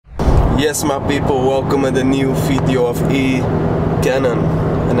Yes, my people, welcome to the new video of EKanon.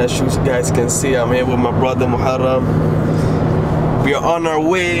 And as you guys can see, I'm here with my brother Muharram. We are on our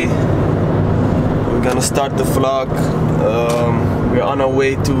way. We're gonna start the vlog. We're on our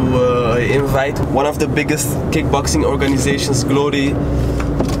way to invite one of the biggest kickboxing organizations. Glory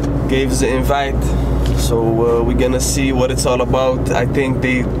gave us the invite, so we're gonna see what it's all about. I think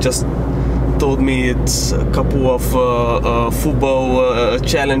they just told me it's a couple of football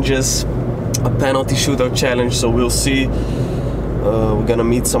challenges, a penalty shootout challenge, so we'll see. We're gonna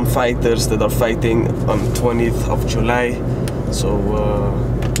meet some fighters that are fighting on 20th of July, so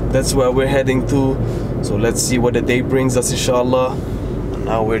that's where we're heading to. So let's see what the day brings us, inshallah.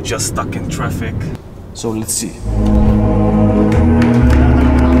 Now we're just stuck in traffic, so let's see.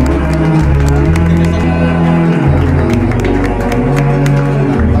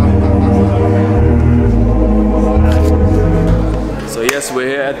 We're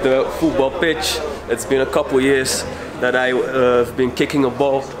here at the football pitch. It's been a couple years that I've been kicking a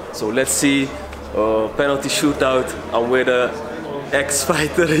ball, so let's see. Penalty shootout. I'm with a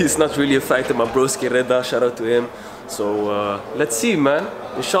ex-fighter. He's not really a fighter, my broski Reda, shout out to him. So let's see, man.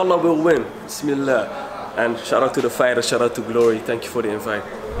 Inshallah we'll win. Bismillah. And shout out to the fighter, shout out to Glory. Thank you for the invite.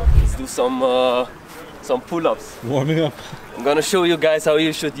 Let's do some pull-ups. Warming up. I'm gonna show you guys how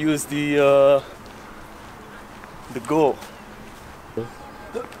you should use the goal.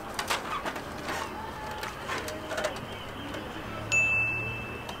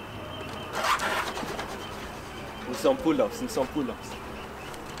 Some pull-ups, some pull-ups.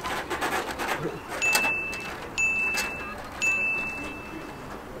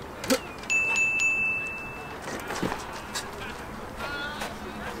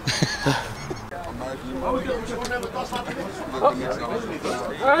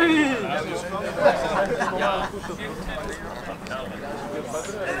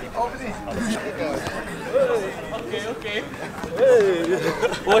 Okay. Hey.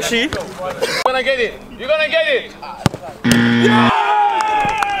 Washi? You're gonna get it. You're gonna get it.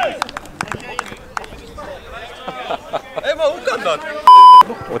 Hey man, who got that?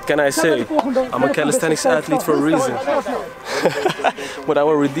 What can I say? I'm a calisthenics athlete for a reason. But I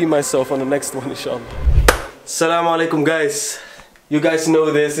will redeem myself on the next one, inshallah. Salamoe Aleykoem, guys. You guys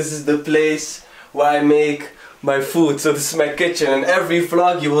know this. This is the place where I make my food. So this is my kitchen. And every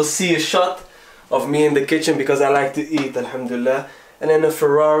vlog you will see a shot of me in the kitchen because I like to eat, alhamdulillah. And in a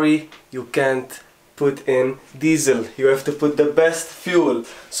Ferrari, you can't put in diesel. You have to put the best fuel.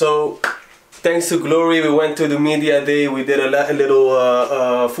 So thanks to Glory, we went to the media day. We did a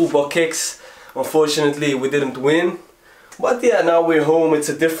little football kicks. Unfortunately, we didn't win. But yeah, now we're home. It's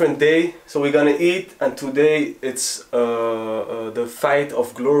a different day. So we're gonna eat. And today it's the fight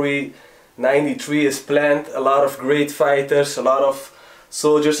of Glory 93 is planned. A lot of great fighters, a lot of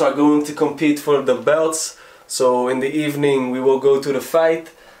soldiers are going to compete for the belts. So in the evening we will go to the fight.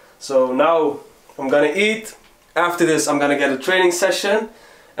 So now I'm gonna eat. After this I'm gonna get a training session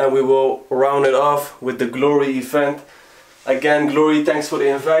and we will round it off with the Glory event. Again, Glory, thanks for the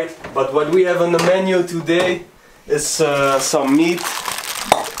invite. But what we have on the menu today is some meat,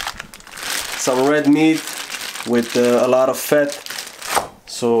 some red meat with a lot of fat.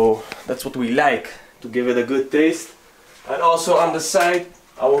 So that's what we like, to give it a good taste. And also on the side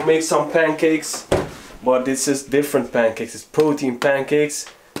I will make some pancakes. But this is different pancakes. It's protein pancakes,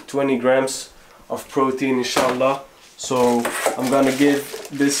 20 grams of protein, inshallah. So I'm gonna give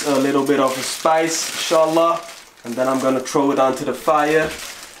this a little bit of a spice, inshallah, and then I'm gonna throw it onto the fire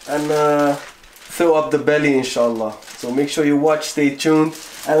and fill up the belly, inshallah. So make sure you watch, stay tuned,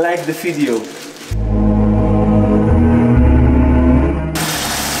 and like the video.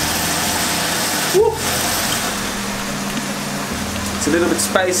 Woo. It's a little bit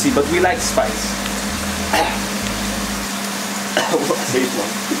spicy, but we like spice.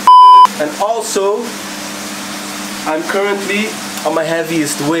 And also I'm currently on my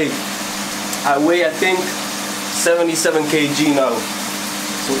heaviest weight. I weigh, I think, 77 kg now.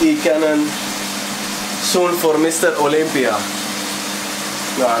 So EKanon soon for Mr. Olympia.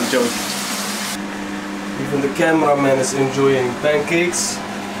 No, I'm joking. Even the cameraman is enjoying pancakes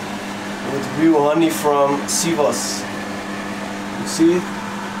with real honey from Sivas. You see?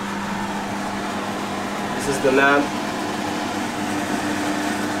 This is the lamb.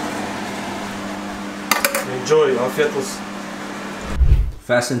 Enjoy, afetos.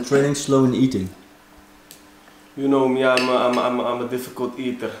 Fast in training, slow in eating. You know me, I'm a difficult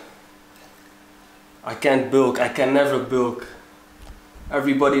eater. I can't bulk, I can never bulk.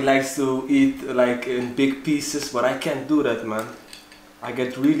 Everybody likes to eat like in big pieces, but I can't do that, man. I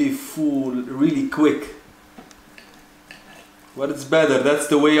get really full really quick. But it's better, that's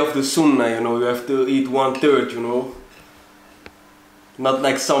the way of the sunnah, you know, you have to eat 1/3, you know. Not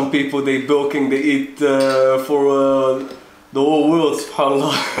like some people, they bulking, they eat for the whole world,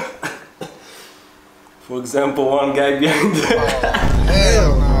 subhanAllah. For example, one guy behind there.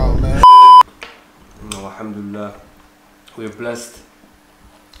 Hell no, man. No, alhamdulillah, we're blessed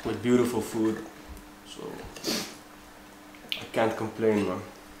with beautiful food, so I can't complain, man.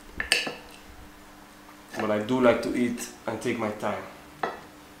 But I do like to eat and take my time.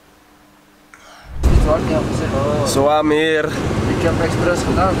 So I'm here. Ik heb expres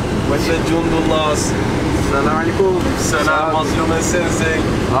gedaan. With the Jundullas. Salamoe Aleykoem. Salam, Muslim and Sensei.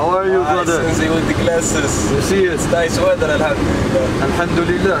 How are you, Hi, brother? Sensei with the glasses. You see it? It's nice weather, alhamdulillah.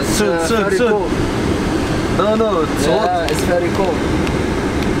 Alhamdulillah. It's very cold. No, it's hot. It's very cold.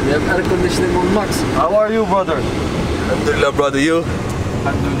 You have air conditioning on max. How are you, brother? Alhamdulillah, brother, you?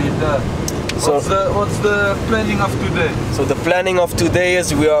 Alhamdulillah. So, What's the planning of today? so the planning of today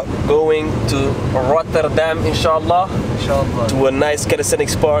is we are going to Rotterdam, Insha Allah, Inshallah. to a nice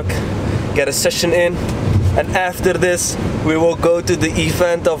calisthenics park, get a session in, and after this we will go to the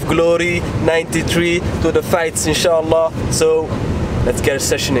event of Glory 93 to the fights, inshallah. So let's get a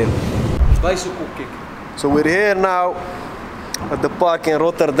session in. Bicycle kick. So we're here now at the park in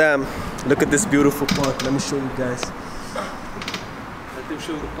Rotterdam. Look at this beautiful park. Let me show you guys. Let him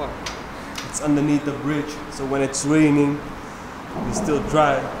show the park. It's underneath the bridge, so when it's raining, it's still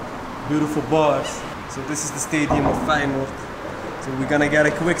dry. Beautiful bars. So this is the stadium of Feyenoord. So we're gonna get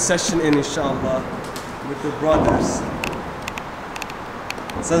a quick session in, inshallah, with the brothers.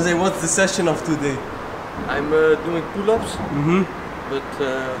 Sensei, what's the session of today? I'm doing pull-ups, but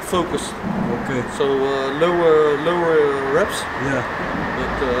focused. Okay. So lower reps, Yeah.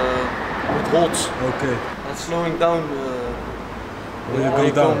 but with holds Okay. and slowing down. When you go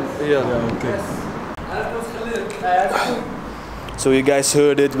down. Yeah. Okay. So you guys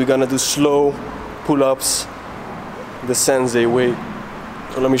heard it. We're gonna do slow pull-ups the Sensei way.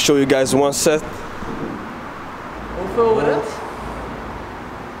 So let me show you guys one set. Hoeveel reps?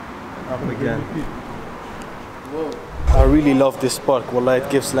 Up again. I really love this park. Wallah, it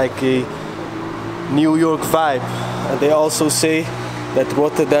gives like a New York vibe. And they also say that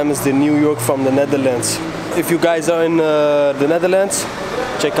Rotterdam is the New York from the Netherlands. If you guys are in the Netherlands,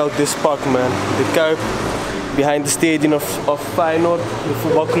 check out this park, man. The Kuip, behind the stadium of Feyenoord, the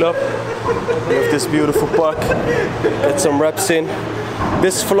football club. We have this beautiful park. Get some reps in.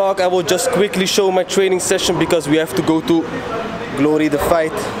 This vlog I will just quickly show my training session because we have to go to Glory the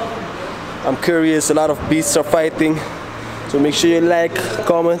fight. I'm curious, a lot of beasts are fighting. So make sure you like,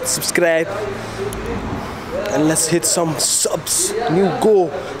 comment, subscribe. And let's hit some subs. New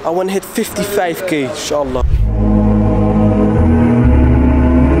goal. I want to hit 55k, inshallah.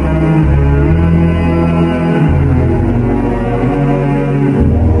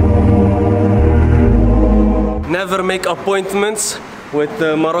 Never make appointments with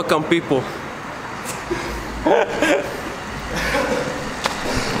Moroccan people.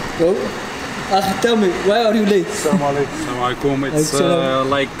 Tell me, why are you late? Salamoe Aleykoem. It's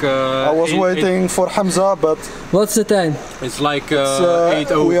like I was waiting for Hamza, but what's the time? It's like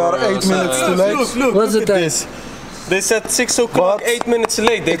 8 over. We are 8 minutes too late. What's the time? They said 6 o'clock, But 8 minutes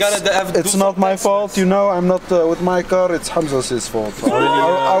late. They gotta have. It's not my fault, you know. I'm not with my car. It's Hamza's fault.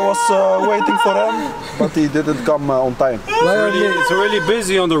 I was waiting for him, but he didn't come on time. It's really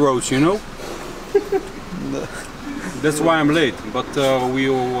busy on the roads, you know. That's why I'm late. But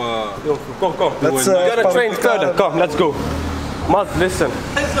we'll. Come. Let's We gotta train further. Come, let's go. Maz, listen.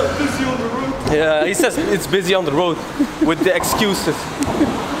 It's so busy on the road. Yeah, he says it's busy on the road with the excuses.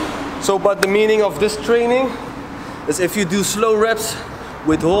 So, but the meaning of this training is if you do slow reps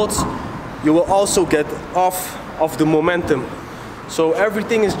with holds, you will also get off of the momentum. So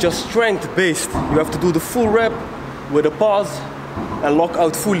everything is just strength based. You have to do the full rep with a pause and lock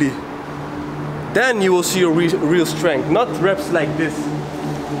out fully. Then you will see your real strength, not reps like this.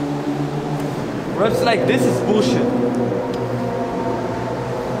 Reps like this is bullshit.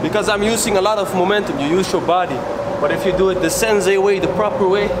 Because I'm using a lot of momentum, you use your body. But if you do it the Sensei way, the proper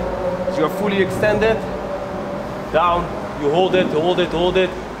way, so you're fully extended, down, you hold it,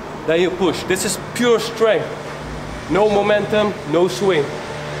 then you push. This is pure strength. No momentum, no swing.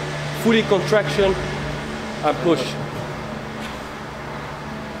 Fully contraction and push.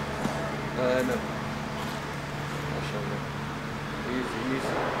 No. Easy.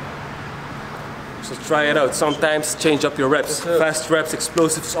 So try it out. Sometimes change up your reps. Fast reps,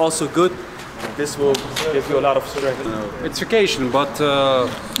 explosive is also good. This will give you a lot of strength. It's vacation, but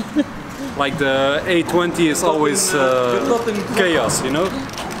like the 820 is always chaos, you know.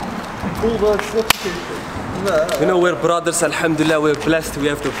 You know, we're brothers, alhamdulillah, we're blessed, we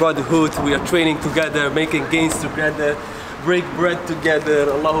have the brotherhood, we are training together, making gains together, break bread together,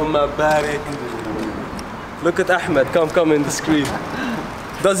 Allahumma barik. Look at Ahmed, come in the screen.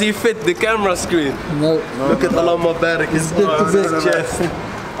 Does he fit the camera screen? No. Look at Allahumma barik, his chest.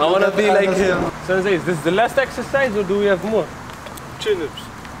 I want to be like him. Sensei, is this the last exercise or do we have more? Chin-ups.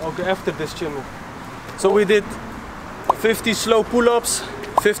 Okay, after this chin-up. So we did 50 slow pull-ups,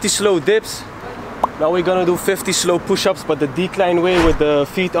 50 slow dips. Now we're gonna do 50 slow push-ups, but the decline way with the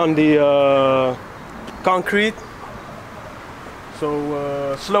feet on the concrete.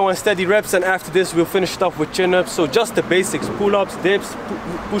 So slow and steady reps, and after this we'll finish it off with chin-ups. So just the basics: pull-ups, dips,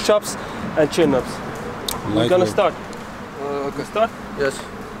 push-ups, and chin-ups. We're gonna start. Okay. Start? Yes.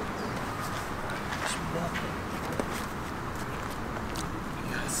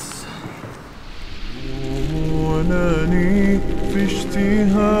 وناني في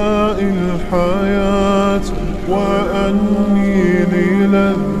اشتهاء الحياة وأني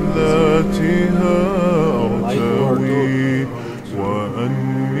للذاتها أرتوي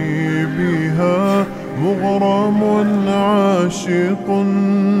وأني بها مغرم عاشق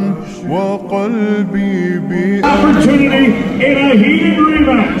وقلبي Opportunity in a heated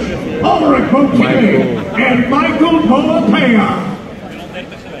rematch. Aleykoem and Michael Pompeo.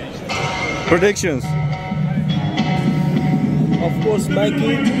 Predictions. Of course,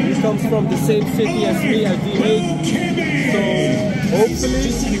 Mikey, he comes from the same city as me at D8. So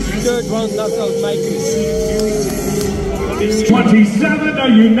hopefully, third round knockout Mikey. 27, a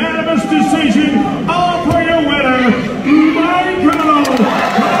unanimous decision. All for your winner, Michael.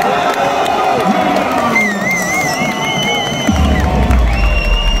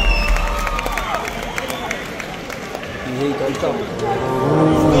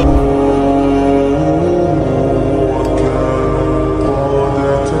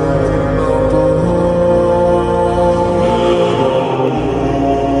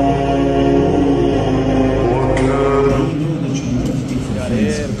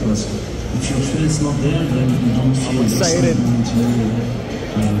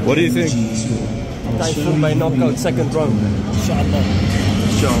 What do you think? Typhoon by knockout, second round. Insha Allah.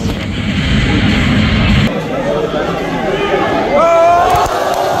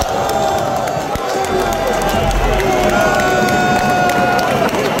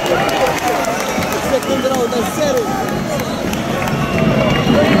 Second round, I said it.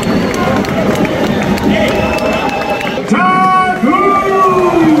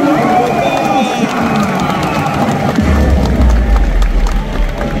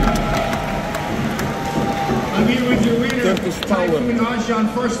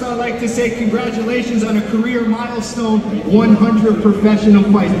 First, I'd like to say congratulations on a career milestone, 100 professional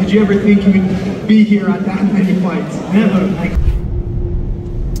fights. Did you ever think you would be here at that many fights? Never.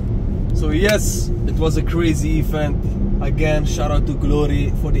 So yes, it was a crazy event. Again, shout out to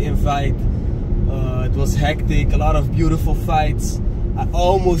Glory for the invite. It was hectic, a lot of beautiful fights. I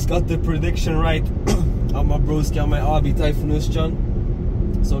almost got the prediction right on my broski, on my Abi Typhoon Özcan.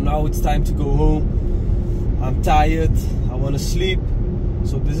 So now it's time to go home. I'm tired, I want to sleep.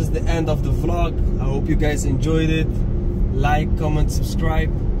 So this is the end of the vlog. I hope you guys enjoyed it. Like, comment,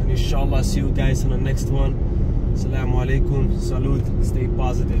 subscribe, and inshallah see you guys on the next one. Salamoe Aleykoem, salute, stay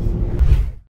positive.